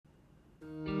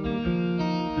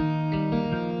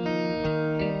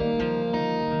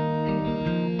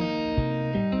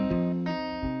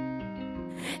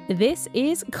This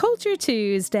is Culture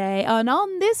Tuesday, and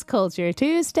on this Culture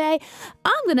Tuesday,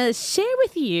 I'm going to share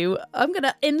with you, I'm going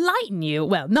to enlighten you.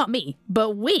 Well, not me,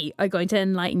 but we are going to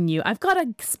enlighten you. I've got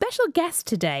a special guest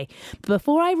today.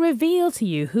 Before I reveal to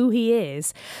you who he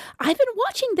is, I've been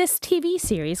watching this TV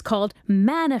series called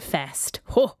Manifest.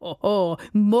 Ho, ho, ho.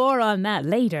 More on that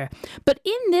later. But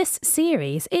in this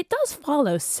series, it does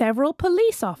follow several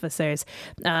police officers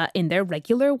in their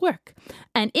regular work.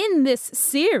 And in this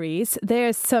series,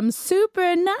 there's some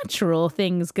supernatural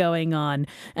things going on.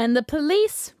 And the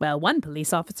police, well, one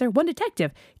police officer, one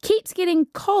detective, keeps getting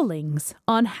callings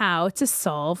on how to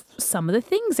solve some of the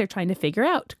things they're trying to figure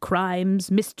out. Crimes,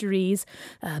 mysteries,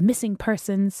 missing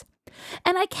persons.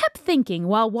 And I kept thinking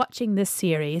while watching this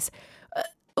series,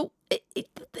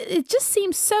 it just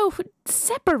seems so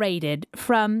separated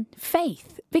from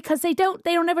faith because they don't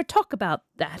ever talk about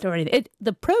that or anything.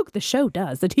 The show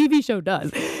does, the TV show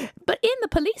does, but in the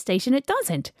police station it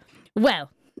doesn't.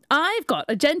 Well, I've got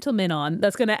a gentleman on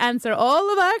that's going to answer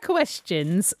all of our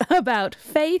questions about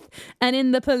faith and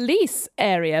in the police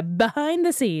area behind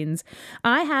the scenes.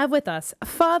 I have with us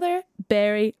Father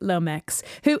Barry Lomax,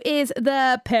 who is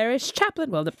the parish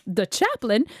chaplain, well, the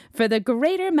chaplain for the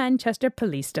Greater Manchester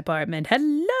Police Department.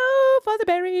 Hello, Father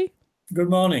Barry. Good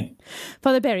morning.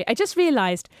 Father Barry, I just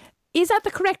realised, is that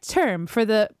the correct term for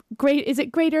is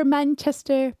it Greater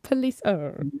Manchester Police?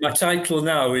 Oh. My title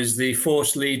now is the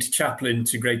Force Lead Chaplain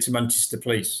to Greater Manchester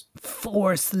Police.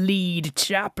 Force Lead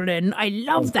Chaplain. I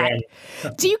love that.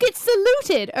 Do you get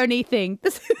saluted or anything?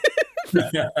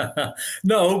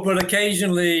 No, but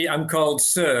occasionally I'm called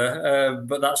Sir,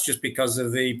 but that's just because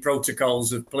of the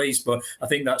protocols of police. But I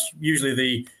think that's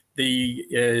usually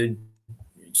the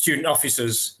student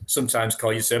officers sometimes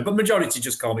call you Sir, but majority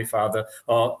just call me Father,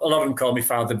 or a lot of them call me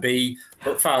Father B,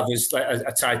 but Father's like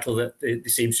a title that it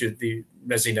seems to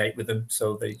resonate with them,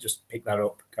 so they just pick that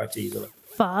up quite easily.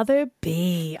 Father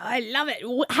B. I love it.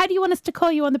 How do you want us to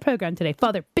call you on the programme today?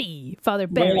 Father B, Father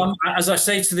Barry. Well, as I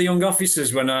say to the young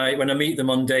officers when I meet them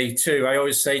on day 2, I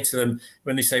always say to them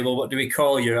when they say, well, what do we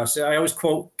call you? I always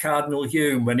quote Cardinal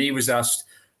Hume when he was asked,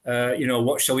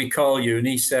 what shall we call you? And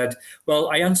he said, well,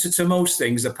 I answer to most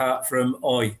things apart from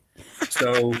oi.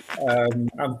 So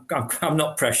I'm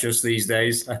not precious these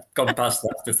days. I've gone past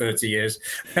that after 30 years,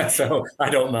 so I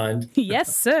don't mind.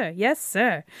 Yes, sir. Yes,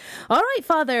 sir. All right,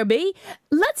 Father B,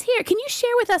 let's hear. Can you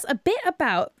share with us a bit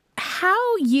about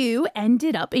how you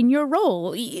ended up in your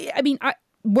role? I mean,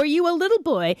 were you a little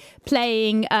boy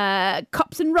playing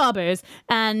cops and robbers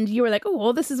and you were like, oh,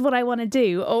 well, this is what I want to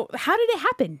do? Or how did it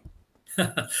happen?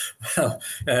 Well,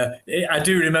 I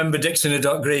do remember Dixon and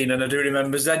Dock Green, and I do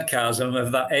remember Z-Cars. I'm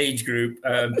of that age group,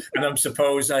 and I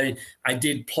suppose I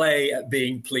did play at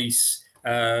being police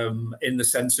in the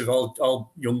sense of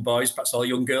all young boys, perhaps all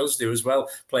young girls do as well,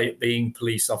 play at being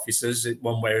police officers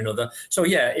one way or another. So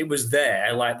yeah, it was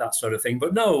there, like that sort of thing.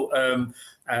 But no,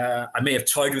 I may have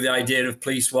toyed with the idea of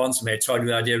police once, I may have toyed with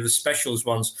the idea of the specials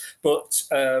once, but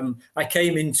I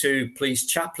came into police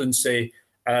chaplaincy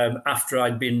after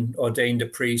I'd been ordained a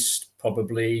priest,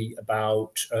 probably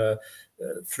about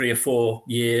 3 or 4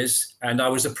 years. And I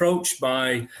was approached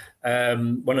by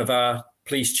one of our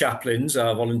police chaplains,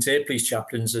 our volunteer police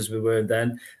chaplains as we were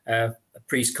then, a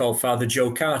priest called Father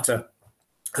Joe Carter,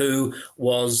 who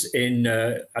was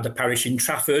at a parish in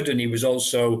Trafford, and he was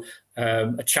also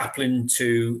a chaplain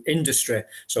to industry,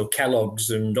 so Kellogg's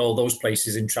and all those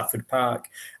places in Trafford Park.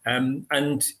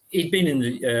 And he'd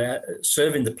been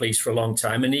serving the police for a long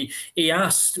time, and he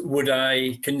asked, would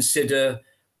I consider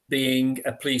being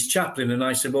a police chaplain? And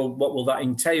I said, well, what will that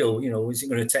entail? Is it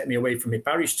going to take me away from my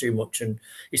parish too much? And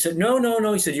he said,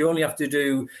 no. He said, you only have to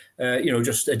do,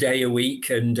 just a day a week.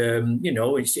 And,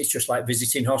 it's just like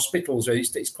visiting hospitals.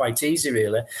 It's quite easy,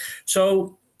 really.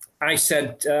 So I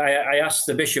said, I asked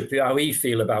the bishop how he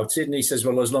feel about it. And he says,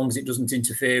 well, as long as it doesn't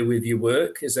interfere with your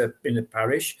work in a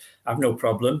parish, I've no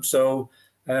problem. So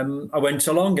I went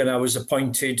along and I was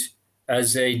appointed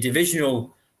as a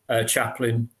divisional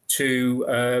chaplain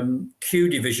to Q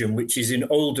Division, which is in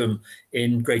Oldham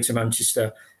in Greater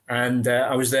Manchester. And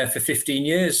I was there for 15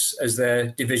 years as their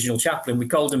divisional chaplain. We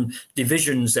called them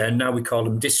divisions then, now we call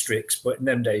them districts, but in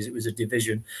them days it was a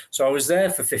division. So I was there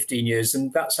for 15 years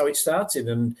and that's how it started.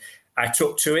 And I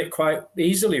took to it quite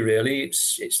easily, really.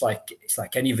 It's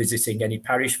like any visiting, any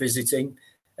parish visiting,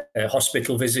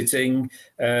 hospital visiting,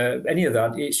 any of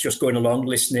that. It's just going along,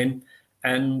 listening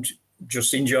and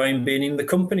just enjoying being in the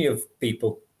company of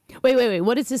people. Wait.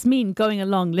 What does this mean, going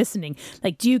along listening?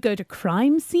 Like, do you go to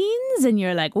crime scenes and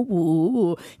you're like,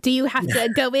 ooh, do you have to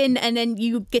go in and then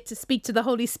you get to speak to the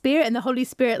Holy Spirit and the Holy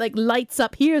Spirit like lights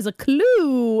up, here's a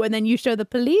clue, and then you show the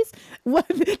police? What,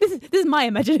 this is my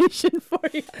imagination for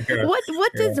you. Yeah.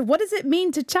 What does it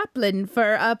mean to chaplain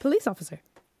for a police officer?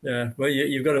 Yeah, well,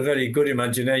 you've got a very good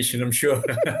imagination, I'm sure.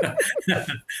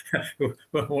 We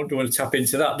won't want to tap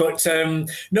into that. But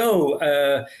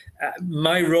no,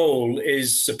 my role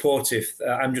is supportive.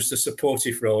 I'm just a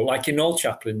supportive role, like in all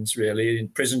chaplains, really, in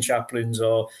prison chaplains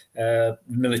or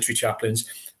military chaplains.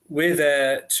 We're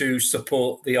there to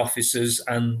support the officers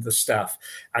and the staff.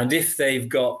 And if they've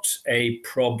got a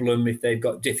problem, if they've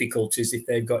got difficulties, if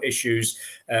they've got issues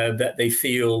that they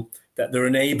feel that they're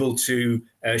unable to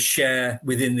share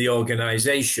within the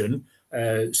organisation,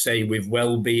 say with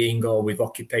well-being or with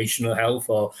occupational health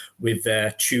or with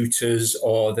their tutors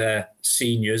or their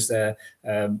seniors, their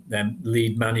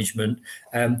lead management,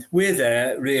 we're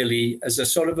there really as a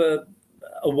sort of a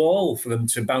wall for them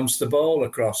to bounce the ball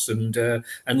across and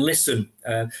listen.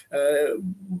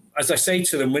 As I say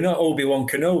to them, we're not Obi-Wan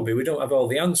Kenobi. We don't have all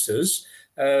the answers,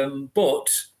 but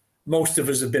most of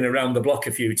us have been around the block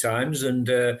a few times, and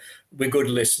we're good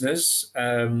listeners.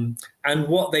 And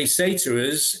what they say to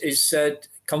us is said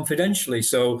confidentially,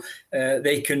 so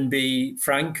they can be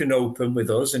frank and open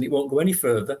with us, and it won't go any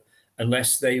further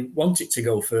unless they want it to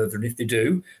go further. And if they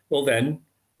do, well, then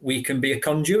we can be a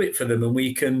conduit for them, and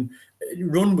we can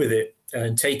run with it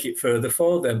and take it further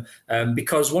for them.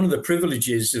 Because one of the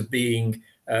privileges of being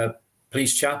a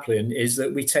police chaplain is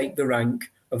that we take the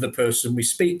rank of the person we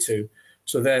speak to.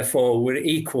 So therefore, we're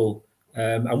equal,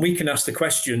 and we can ask the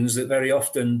questions that very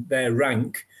often their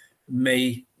rank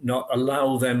may not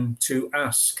allow them to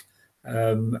ask.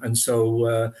 And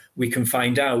so we can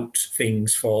find out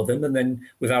things for them, and then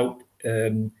without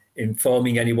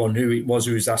informing anyone who it was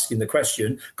who was asking the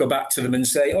question, go back to them and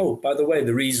say, oh, by the way,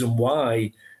 the reason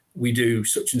why we do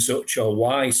such and such, or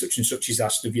why such and such is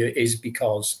asked of you, is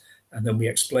because, and then we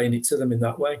explain it to them in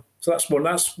that way. So that's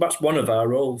one of our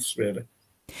roles, really.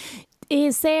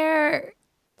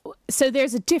 So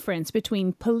there's a difference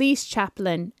between police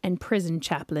chaplain and prison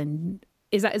chaplain.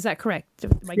 Is that correct?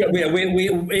 Yeah,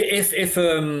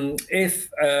 if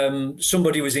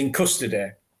somebody was in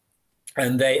custody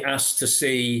and they asked to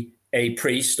see a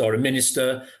priest or a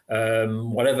minister,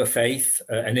 whatever faith,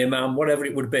 an imam, whatever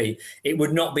it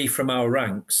would not be from our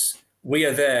ranks. We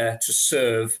are there to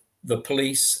serve the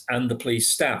police and the police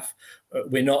staff.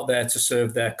 We're not there to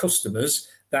serve their customers.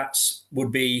 That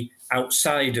would be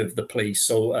outside of the police.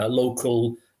 So a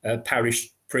local parish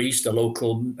priest, a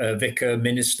local vicar,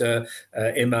 minister,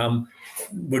 imam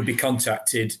would be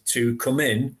contacted to come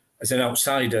in as an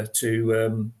outsider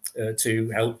to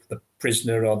help the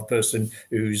prisoner or the person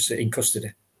who's in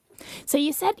custody. So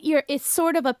you said it's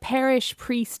sort of a parish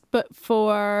priest, but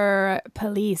for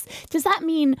police. Does that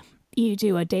mean you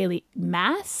do a daily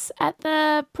mass at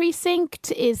the precinct?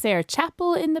 Is there a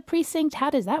chapel in the precinct? How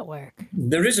does that work?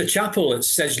 There is a chapel at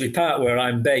Sedgley Park where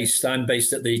I'm based. I'm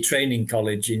based at the training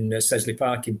college in Sedgley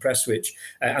Park in Prestwich.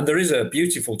 And there is a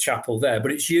beautiful chapel there,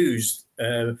 but it's used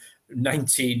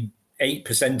 98%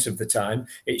 of the time.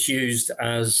 It's used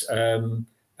as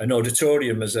an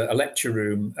auditorium, as a lecture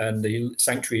room, and the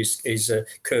sanctuary is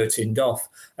curtained off.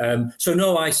 So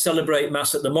no, I celebrate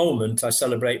Mass at the moment. I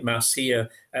celebrate Mass here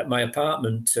at my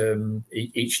apartment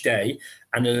each day.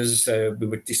 And as we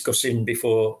were discussing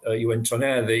before you went on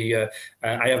air,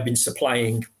 I have been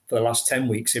supplying for the last 10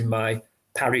 weeks in my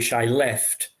parish I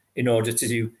left in order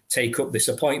to take up this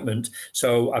appointment.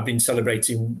 So I've been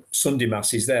celebrating Sunday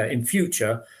Masses there. In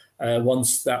future,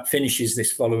 once that finishes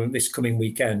this coming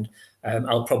weekend,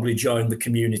 I'll probably join the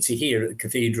community here at the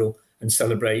cathedral and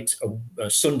celebrate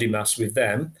a Sunday Mass with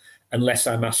them, unless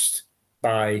I'm asked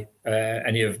by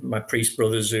any of my priest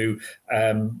brothers who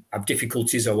have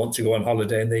difficulties or want to go on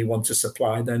holiday and they want to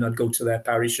supply, then I'd go to their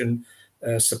parish and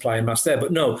supply a Mass there.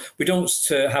 But no, we don't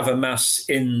have a Mass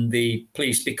in the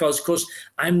police because, of course,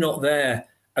 I'm not there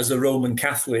as a Roman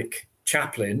Catholic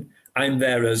chaplain. I'm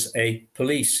there as a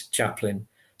police chaplain.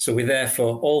 So we're there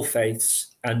for all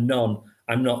faiths and none.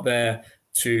 I'm not there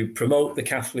to promote the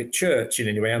Catholic Church in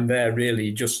any way. I'm there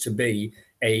really just to be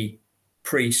a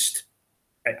priest.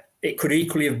 It could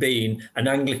equally have been an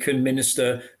Anglican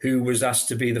minister who was asked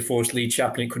to be the force lead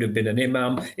chaplain. It could have been an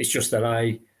imam. It's just that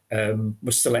I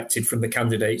was selected from the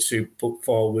candidates who put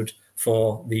forward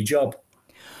for the job.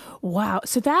 Wow.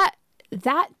 So that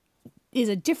is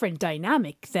a different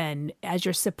dynamic then, as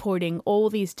you're supporting all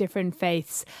these different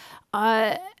faiths.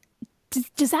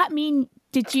 Does that mean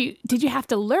did you have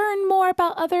to learn more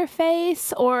about other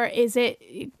faiths, or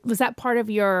was that part of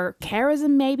your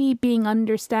charism, maybe being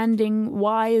understanding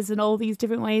whys in all these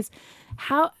different ways?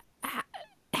 How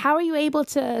are you able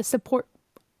to support?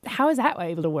 How is that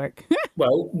able to work?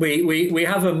 Well, we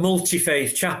have a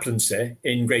multi-faith chaplaincy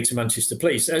in Greater Manchester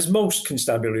Police, as most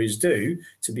constabularies do,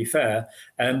 to be fair.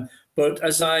 But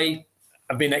as I've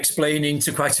been explaining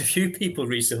to quite a few people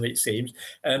recently, it seems,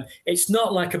 it's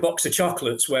not like a box of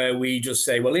chocolates where we just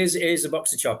say, well, here's a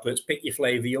box of chocolates, pick your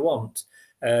flavour you want.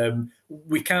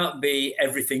 We can't be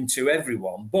everything to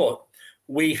everyone, but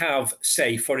we have,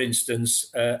 say, for instance,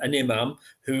 an imam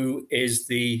who is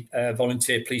the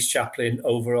volunteer police chaplain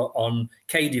over on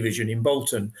K Division in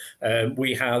Bolton.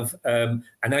 We have an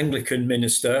Anglican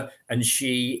minister, and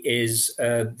she is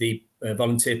the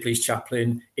volunteer police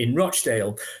chaplain in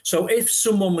Rochdale. So if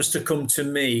someone was to come to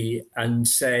me and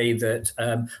say that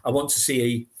I want to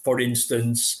see, for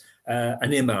instance,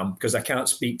 an imam, because I can't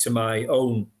speak to my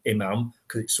own imam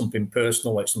because it's something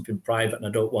personal, it's something private, and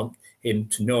I don't want him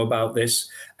to know about this.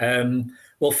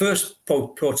 Well, first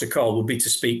protocol would be to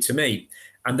speak to me.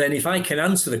 And then if I can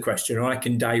answer the question or I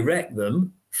can direct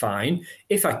them, fine.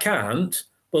 If I can't,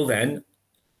 well, then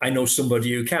I know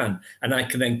somebody who can. And I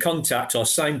can then contact or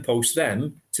signpost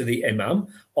them to the imam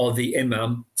or the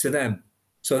imam to them.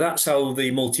 So that's how the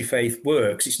multi-faith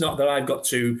works. It's not that I've got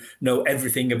to know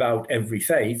everything about every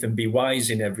faith and be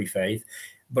wise in every faith,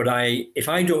 but if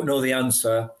I don't know the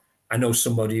answer, I know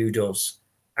somebody who does.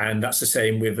 And that's the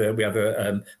same with, we have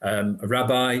a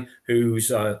rabbi who's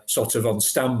sort of on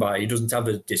standby. He doesn't have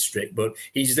a district, but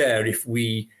he's there if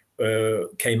we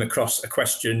came across a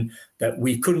question that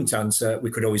we couldn't answer. We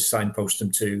could always signpost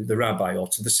them to the rabbi or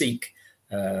to the Sikh.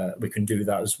 We can do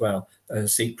that as well,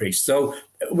 Sikh priest. So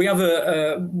we have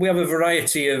a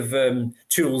variety of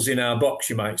tools in our box,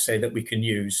 you might say, that we can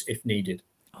use if needed.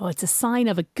 Oh, it's a sign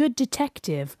of a good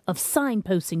detective, of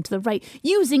signposting to the right,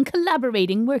 using,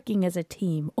 collaborating, working as a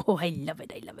team. Oh, I love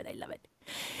it. I love it. I love it.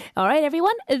 All right,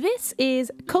 everyone. This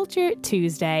is Culture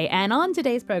Tuesday. And on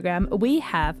today's program, we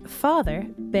have Father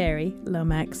Barry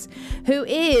Lomax, who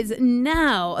is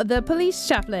now the police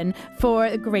chaplain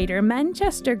for the Greater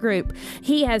Manchester Group.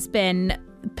 He's been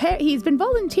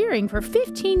volunteering for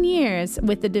 15 years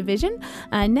with the division,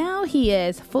 and now he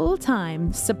is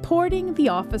full-time supporting the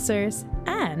officers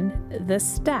and the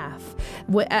staff.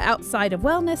 Outside of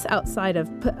wellness, outside of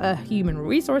human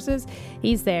resources,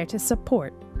 he's there to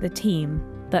support the team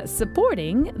that's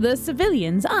supporting the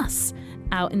civilians, us,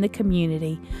 out in the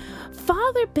community.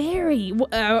 Father Barry,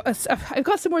 I've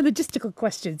got some more logistical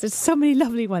questions. There's so many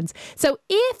lovely ones. So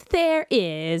if there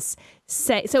is,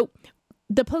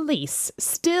 the police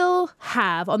still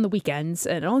have, on the weekends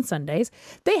and on Sundays,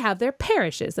 they have their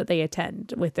parishes that they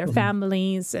attend with their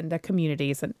families and their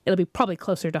communities, and it'll be probably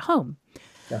closer to home.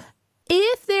 Yeah.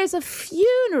 If there's a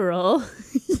funeral,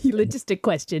 logistic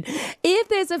question, if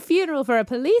there's a funeral for a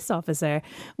police officer,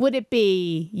 would it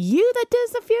be you that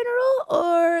does the funeral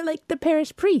or like the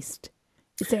parish priest?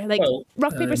 Is there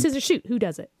rock, paper, scissors, shoot? Who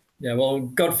does it? Yeah, well,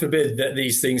 God forbid that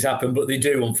these things happen, but they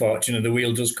do, unfortunately. The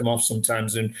wheel does come off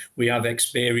sometimes, and we have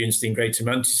experienced in Greater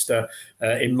Manchester,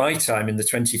 in my time, in the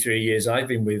 23 years I've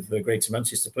been with the Greater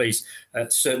Manchester Police,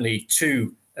 certainly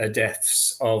 2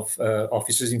 deaths of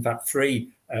officers, in fact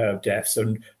 3 deaths,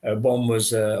 and one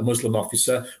was a Muslim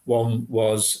officer, one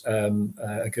was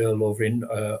a girl over in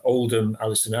Oldham,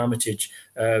 Alison Armitage,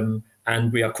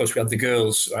 and we, of course, we had the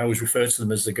girls. I always refer to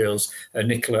them as the girls,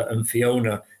 Nicola and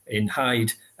Fiona in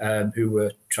Hyde, who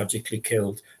were tragically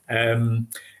killed.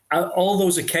 All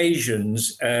those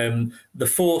occasions, the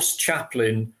force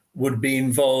chaplain would be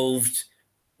involved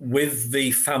with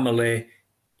the family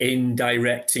in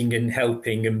directing and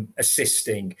helping and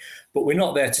assisting. But we're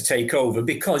not there to take over,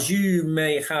 because you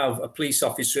may have a police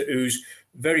officer who's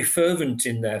very fervent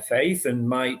in their faith and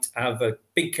might have a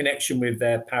big connection with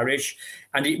their parish,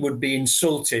 and it would be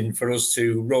insulting for us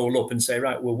to roll up and say,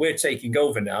 right, well, we're taking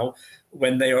over now,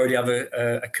 when they already have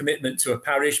a commitment to a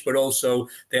parish, but also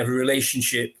they have a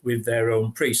relationship with their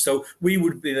own priest. So we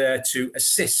would be there to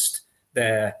assist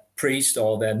their priest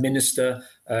or their minister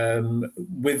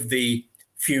with the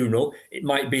funeral. It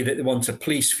might be that they want a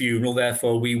police funeral,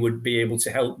 therefore we would be able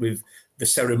to help with the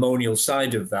ceremonial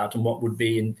side of that and what would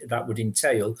be that would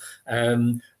entail.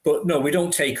 But no, we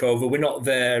don't take over. We're not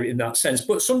there in that sense.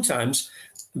 But sometimes,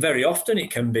 very often,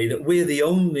 it can be that we're the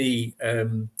only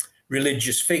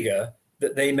religious figure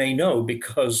that they may know,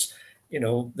 because, you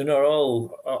know, they're not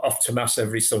all off to mass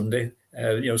every Sunday.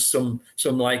 Some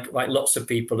like lots of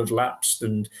people have lapsed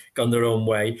and gone their own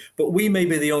way, but we may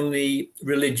be the only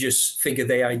religious figure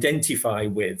they identify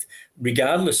with,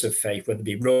 regardless of faith, whether it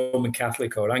be Roman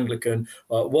Catholic or Anglican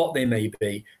or what they may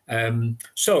be.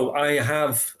 So I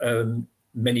have,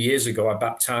 many years ago, I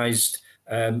baptized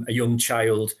a young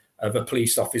child of a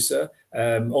police officer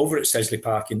over at Sesley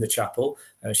Park in the chapel.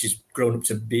 She's grown up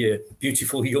to be a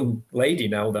beautiful young lady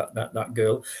now, that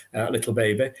girl, little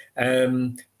baby.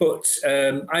 But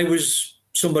I was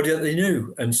somebody that they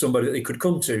knew and somebody that they could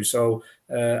come to. So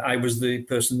I was the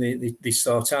person they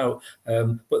sought out.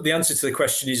 But the answer to the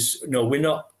question is no, we're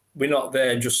not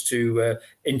there just to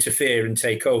interfere and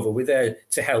take over. We're there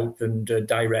to help and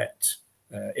direct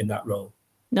in that role.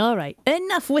 All right,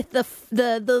 enough with the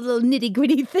little nitty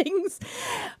gritty things.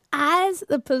 As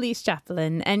the police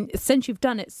chaplain, and since you've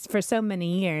done it for so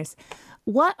many years,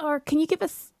 can you give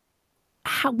us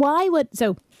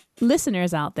so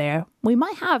listeners out there, we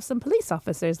might have some police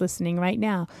officers listening right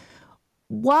now.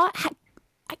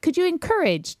 Could you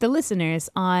encourage the listeners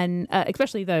on,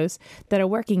 especially those that are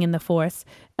working in the force,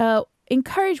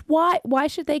 encourage why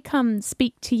should they come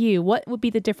speak to you? What would be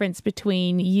the difference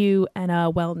between you and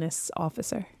a wellness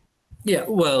officer? Yeah,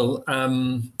 well,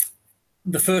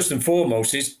 the first and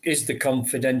foremost is the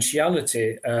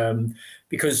confidentiality,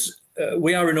 because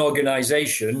we are an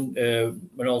organisation,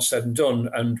 when all's said and done,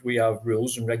 and we have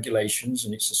rules and regulations,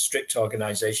 and it's a strict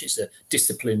organisation. It's a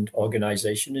disciplined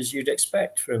organisation, as you'd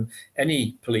expect from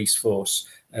any police force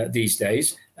these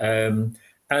days. And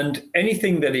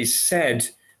anything that is said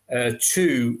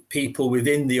to people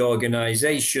within the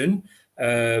organisation,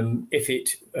 if it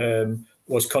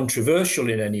was controversial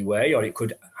in any way, or it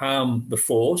could harm the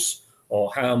force or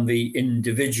harm the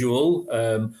individual,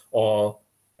 or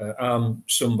harm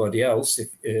somebody else,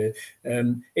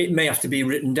 it may have to be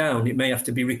written down, it may have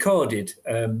to be recorded,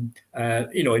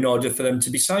 in order for them to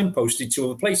be signposted to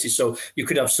other places. So you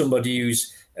could have somebody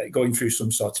who's going through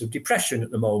some sort of depression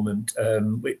at the moment,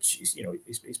 which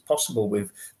is possible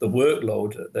with the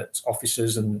workload that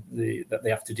officers that they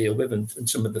have to deal with, and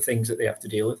some of the things that they have to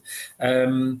deal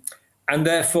with. And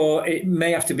therefore, it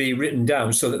may have to be written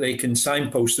down so that they can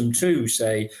signpost them to,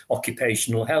 say,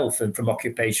 occupational health, and from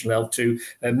occupational health to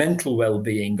mental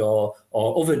well-being or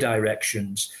other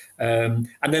directions. And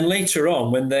then later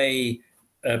on, when they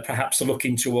perhaps are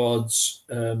looking towards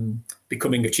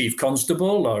becoming a chief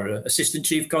constable or assistant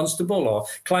chief constable or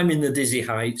climbing the dizzy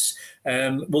heights,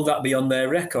 will that be on their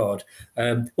record?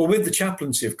 Well, with the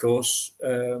chaplaincy, of course,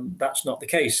 that's not the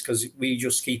case, because we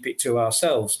just keep it to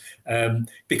ourselves.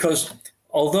 Because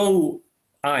although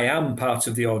I am part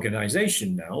of the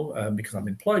organisation now, because I'm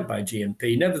employed by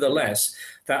GNP, nevertheless,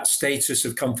 that status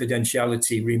of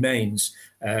confidentiality remains.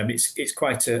 It's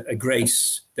quite a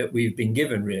grace that we've been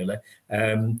given, really.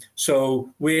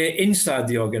 So we're inside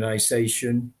the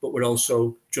organisation, but we're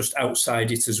also just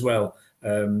outside it as well.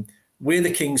 We're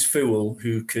the king's fool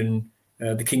who can,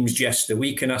 the king's jester.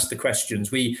 We can ask the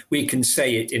questions. We can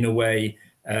say it in a way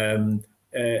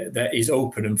that is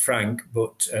open and frank,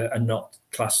 but and not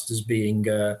classed as being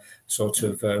sort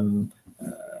of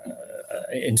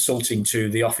insulting to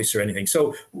the office or anything.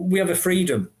 So we have a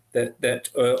freedom that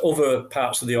other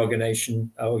parts of the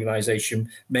organisation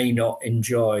may not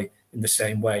enjoy in the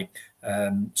same way.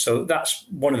 So that's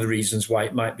one of the reasons why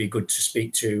it might be good to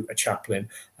speak to a chaplain.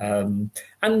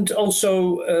 And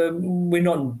also, we're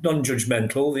not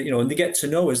non-judgmental, and they get to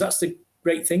know us. That's the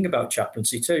great thing about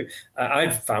chaplaincy too.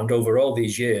 I've found over all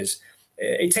these years,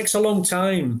 it takes a long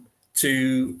time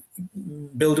to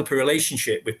build up a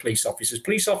relationship with police officers.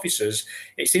 Police officers,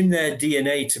 it's in their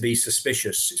DNA to be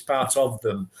suspicious. It's part of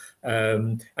them.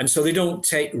 And so they don't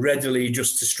take readily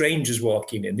just to strangers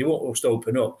walking in. They won't just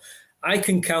open up. I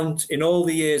can count, in all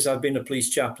the years I've been a police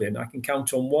chaplain, I can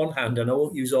count on one hand, and I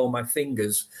won't use all my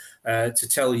fingers to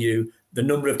tell you the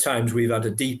number of times we've had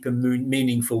a deep and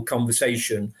meaningful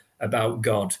conversation about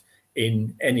God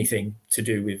in anything to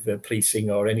do with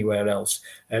policing or anywhere else.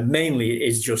 Mainly it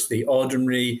is just the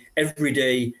ordinary,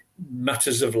 everyday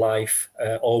matters of life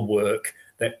or work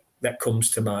that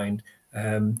comes to mind.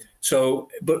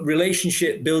 But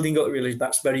relationship, building up, really,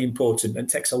 that's very important, and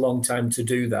it takes a long time to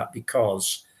do that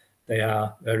because they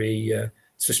are very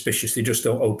suspicious. They just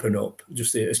don't open up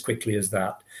just as quickly as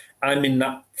that. I'm in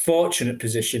that fortunate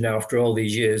position now after all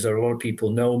these years. A lot of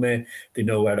people know me. They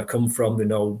know where I come from. They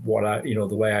know what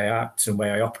the way I act and the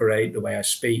way I operate, the way I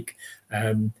speak.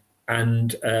 And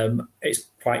it's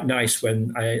quite nice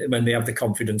when they have the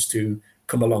confidence to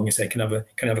come along and say, "Can I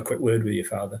have a quick word with you,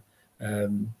 Father?"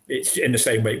 It's in the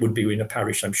same way it would be in a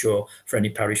parish, I'm sure, for any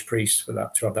parish priest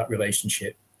to have that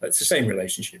relationship. It's the same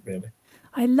relationship, really.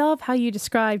 I love how you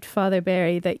described, Father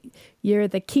Barry, that you're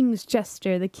the king's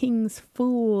jester, the king's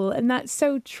fool, and that's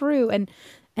so true. And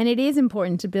it is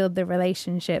important to build the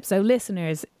relationship. So,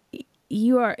 listeners,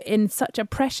 you are in such a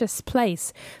precious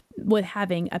place with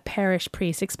having a parish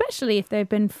priest, especially if they've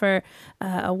been for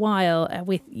a while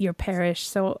with your parish.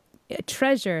 So,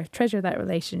 treasure that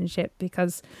relationship,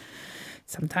 because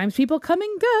sometimes people come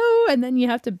and go, and then you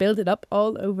have to build it up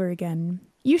all over again.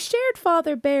 You shared,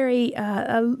 Father Barry,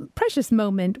 a precious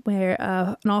moment where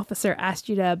an officer asked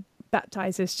you to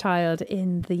baptize his child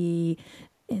in the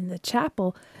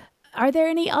chapel. Are there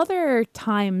any other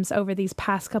times over these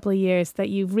past couple of years that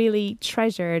you've really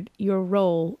treasured your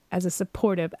role as as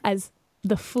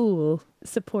the fool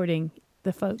supporting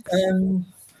the folks?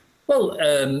 Well,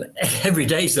 every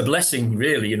day is a blessing,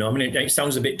 really. You know, I mean, it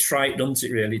sounds a bit trite, doesn't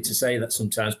it, really, to say that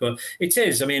sometimes, but it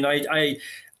is. I mean, I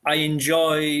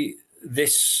enjoy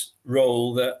this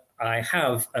role that I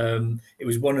have. It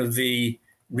was one of the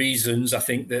reasons I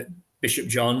think that Bishop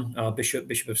John, our Bishop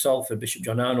of Salford, Bishop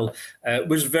John Arnold,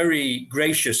 was very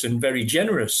gracious and very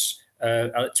generous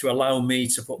to allow me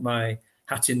to put my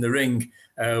hat in the ring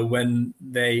when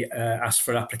they asked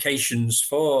for applications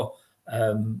for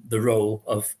the role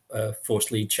of Force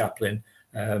Lead Chaplain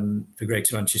for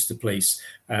Greater Manchester Police,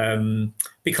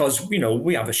 because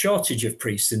we have a shortage of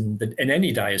priests in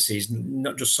any diocese,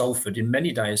 not just Salford, in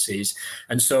many dioceses.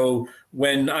 And so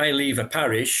when I leave a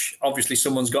parish, obviously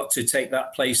someone's got to take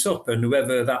that place up, and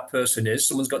whoever that person is,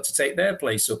 someone's got to take their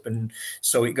place up, and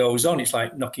so it goes on. It's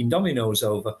like knocking dominoes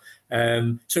over.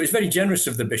 So it's very generous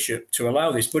of the bishop to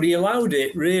allow this, but he allowed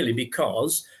it really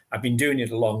because I've been doing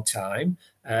it a long time.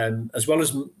 As well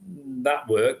as that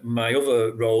work, my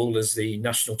other role as the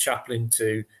national chaplain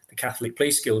to the Catholic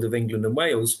Police Guild of England and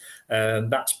Wales,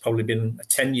 that's probably been a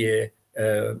 10-year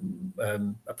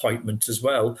appointment as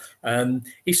well.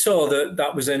 He saw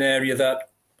that was an area that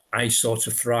I sort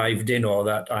of thrived in, or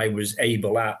that I was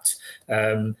able at,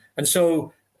 and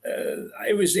so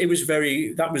it was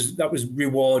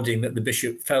rewarding that the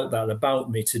bishop felt that about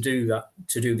me to do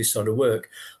this sort of work.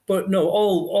 But no,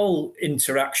 all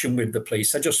interaction with the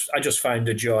police, I just find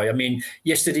a joy. I mean,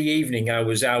 yesterday evening I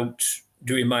was out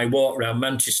doing my walk around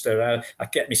Manchester. I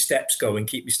get my steps going,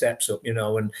 keep my steps up,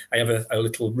 and I have a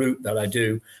little route that I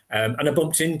do. And I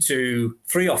bumped into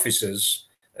 3 officers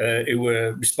who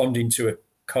were responding to a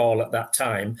call at that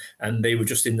time, and they were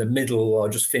just in the middle or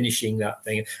just finishing that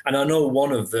thing. And I know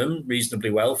one of them reasonably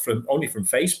well only from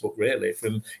Facebook, really,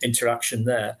 from interaction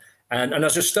there. And I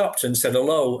just stopped and said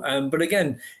hello. But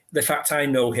again, the fact I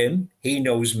know him, he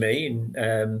knows me,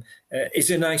 and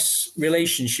is a nice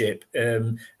relationship.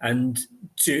 And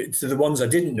to the ones I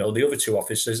didn't know, the other 2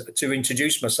 officers, to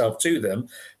introduce myself to them,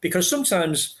 because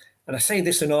sometimes, and I say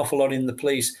this an awful lot in the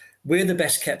police, we're the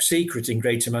best kept secret in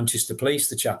Greater Manchester Police,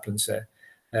 the chaplains say.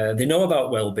 They know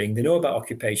about well-being, they know about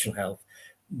occupational health.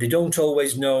 They don't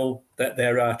always know that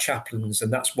there are chaplains,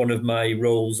 and that's one of my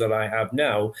roles that I have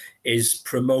now, is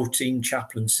promoting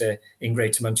chaplaincy in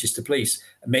Greater Manchester Police,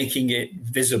 making it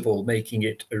visible, making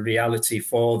it a reality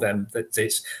for them, that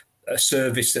it's a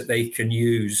service that they can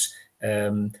use.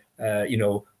 When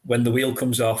the wheel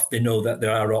comes off, they know that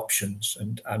there are options,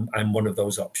 and I'm one of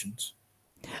those options.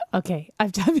 Okay,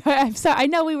 I'm sorry. I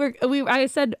know I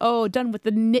said, done with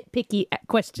the nitpicky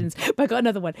questions, but I got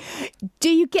another one. Do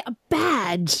you get a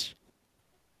badge?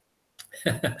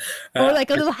 Or like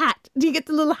a little hat? Do you get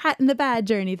the little hat and the badge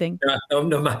or anything?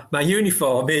 No, my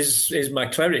uniform is my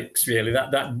cleric's, really.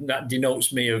 That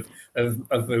denotes me of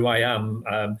who I am.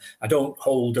 I don't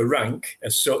hold a rank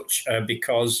as such,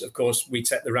 because, of course, we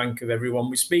take the rank of everyone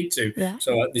we speak to. Yeah.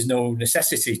 So there's no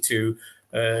necessity to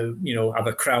have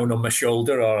a crown on my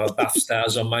shoulder, or a Bath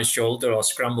Stars on my shoulder, or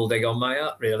scrambled egg on my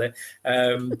hat, really.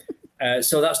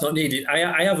 So that's not needed.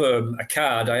 I have a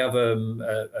card. I have an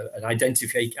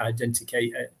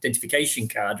identification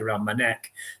card around my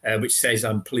neck, which says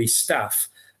I'm police staff,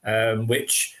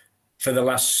 which for the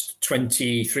last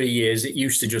 23 years, it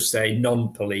used to just say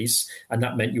non-police, and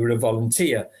that meant you were a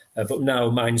volunteer. But now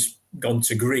mine's gone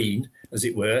to green, as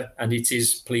it were, and it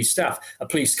is police staff. A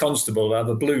police constable will have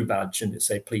a blue badge, and it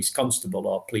say police constable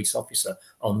or police officer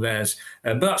on theirs.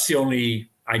 But that's the only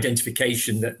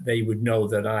identification that they would know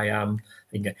that I am.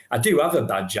 I do have a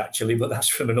badge, actually, but that's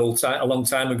from a long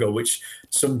time ago, which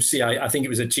some I think it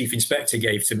was a chief inspector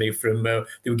gave to me from,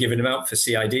 they were giving them out for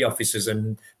CID officers,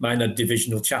 and mine had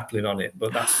divisional chaplain on it,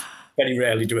 but that's very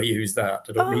rarely do I use that.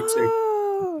 I don't need to.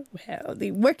 Well,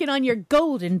 working on your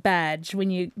golden badge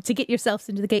to get yourselves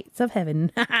into the gates of heaven.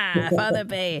 Father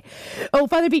B. Oh,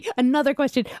 Father B, another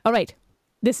question. All right.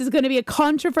 This is going to be a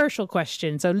controversial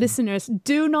question, so listeners,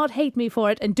 do not hate me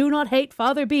for it, and do not hate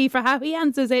Father B for how he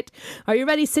answers it. Are you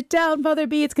ready? Sit down, Father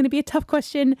B. It's going to be a tough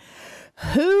question.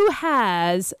 Who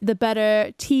has the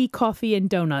better tea, coffee, and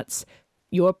donuts?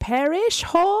 Your parish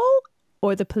hall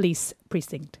or the police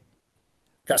precinct?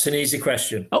 That's an easy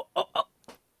question. Oh.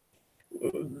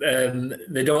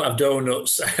 They don't have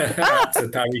donuts at the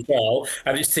parish hall,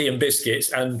 and it's tea and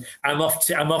biscuits. And I'm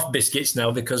off biscuits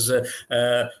now because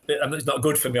it's not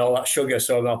good for me, all that sugar.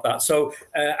 So I'm off that. So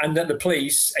and at the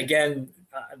police again,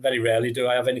 very rarely do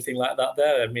I have anything like that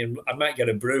there. I mean, I might get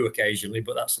a brew occasionally,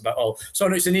 but that's about all. So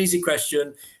no, it's an easy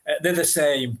question. They're the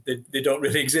same. They don't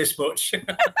really exist much.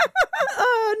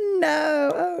 Oh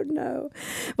no.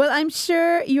 Well, I'm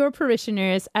sure your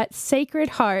parishioners at Sacred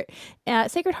Heart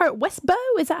West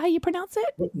Bow, is that how you pronounce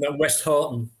it? No, West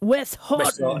Horton. West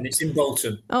Horton. It's in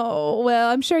Bolton. Oh,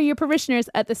 well, I'm sure your parishioners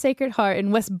at the Sacred Heart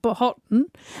in West Horton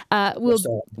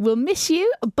will miss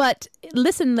you. But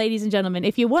listen, ladies and gentlemen,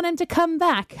 if you want him to come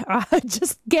back,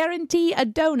 just guarantee a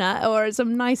donut or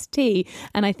some nice tea,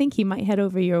 and I think he might head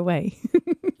over your way.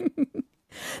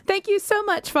 Thank you so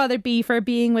much, Father B, for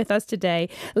being with us today.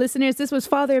 Listeners, this was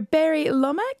Father Barry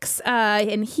Lomax,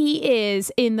 and he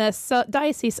is in the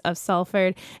Diocese of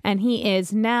Salford, and he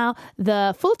is now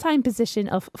the full-time position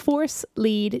of Force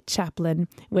Lead Chaplain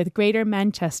with Greater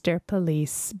Manchester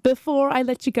Police. Before I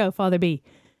let you go, Father B,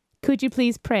 could you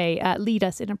please lead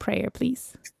us in a prayer,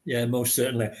 please? Yeah, most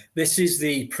certainly. This is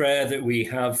the prayer that we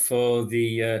have for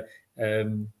the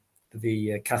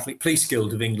Catholic Police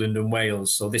Guild of England and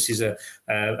Wales. So this is a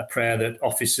prayer that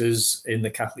officers in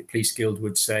the Catholic Police Guild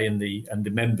would say, and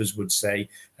the members would say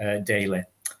daily.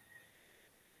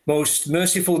 Most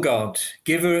merciful God,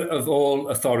 giver of all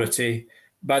authority,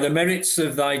 by the merits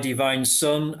of thy divine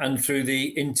Son and through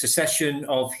the intercession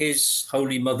of his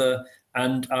Holy Mother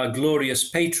and our glorious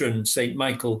patron, Saint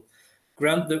Michael,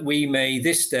 grant that we may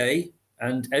this day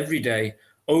and every day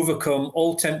overcome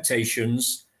all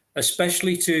temptations,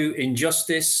 especially to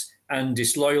injustice and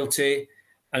disloyalty,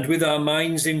 and with our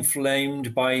minds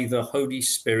inflamed by the Holy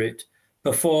Spirit,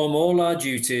 perform all our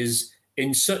duties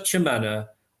in such a manner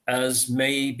as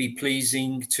may be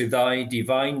pleasing to thy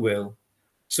divine will,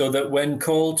 so that when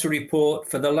called to report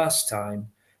for the last time,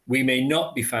 we may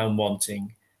not be found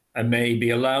wanting, and may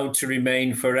be allowed to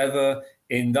remain forever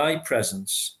in thy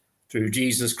presence. Through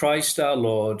Jesus Christ our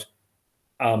Lord.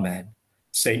 Amen.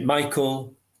 Saint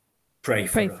Michael, Pray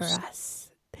for us.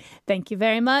 Thank you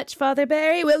very much, Father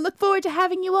Barry. We'll look forward to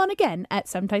having you on again at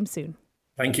sometime soon.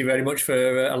 Thank you very much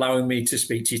for allowing me to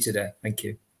speak to you today. Thank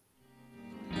you.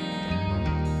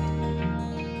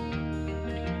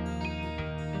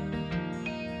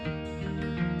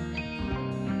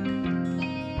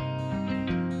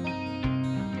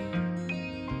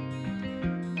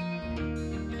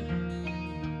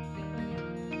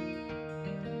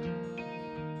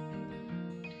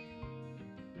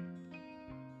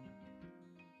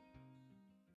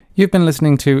 You've been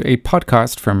listening to a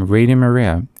podcast from Radio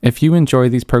Maria. If you enjoy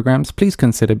these programs, please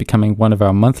consider becoming one of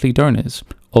our monthly donors.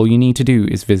 All you need to do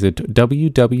is visit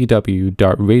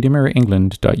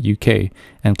www.radiomariaengland.uk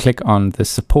and click on the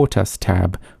Support Us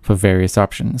tab for various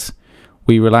options.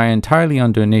 We rely entirely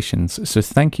on donations, so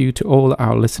thank you to all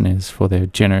our listeners for their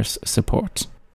generous support.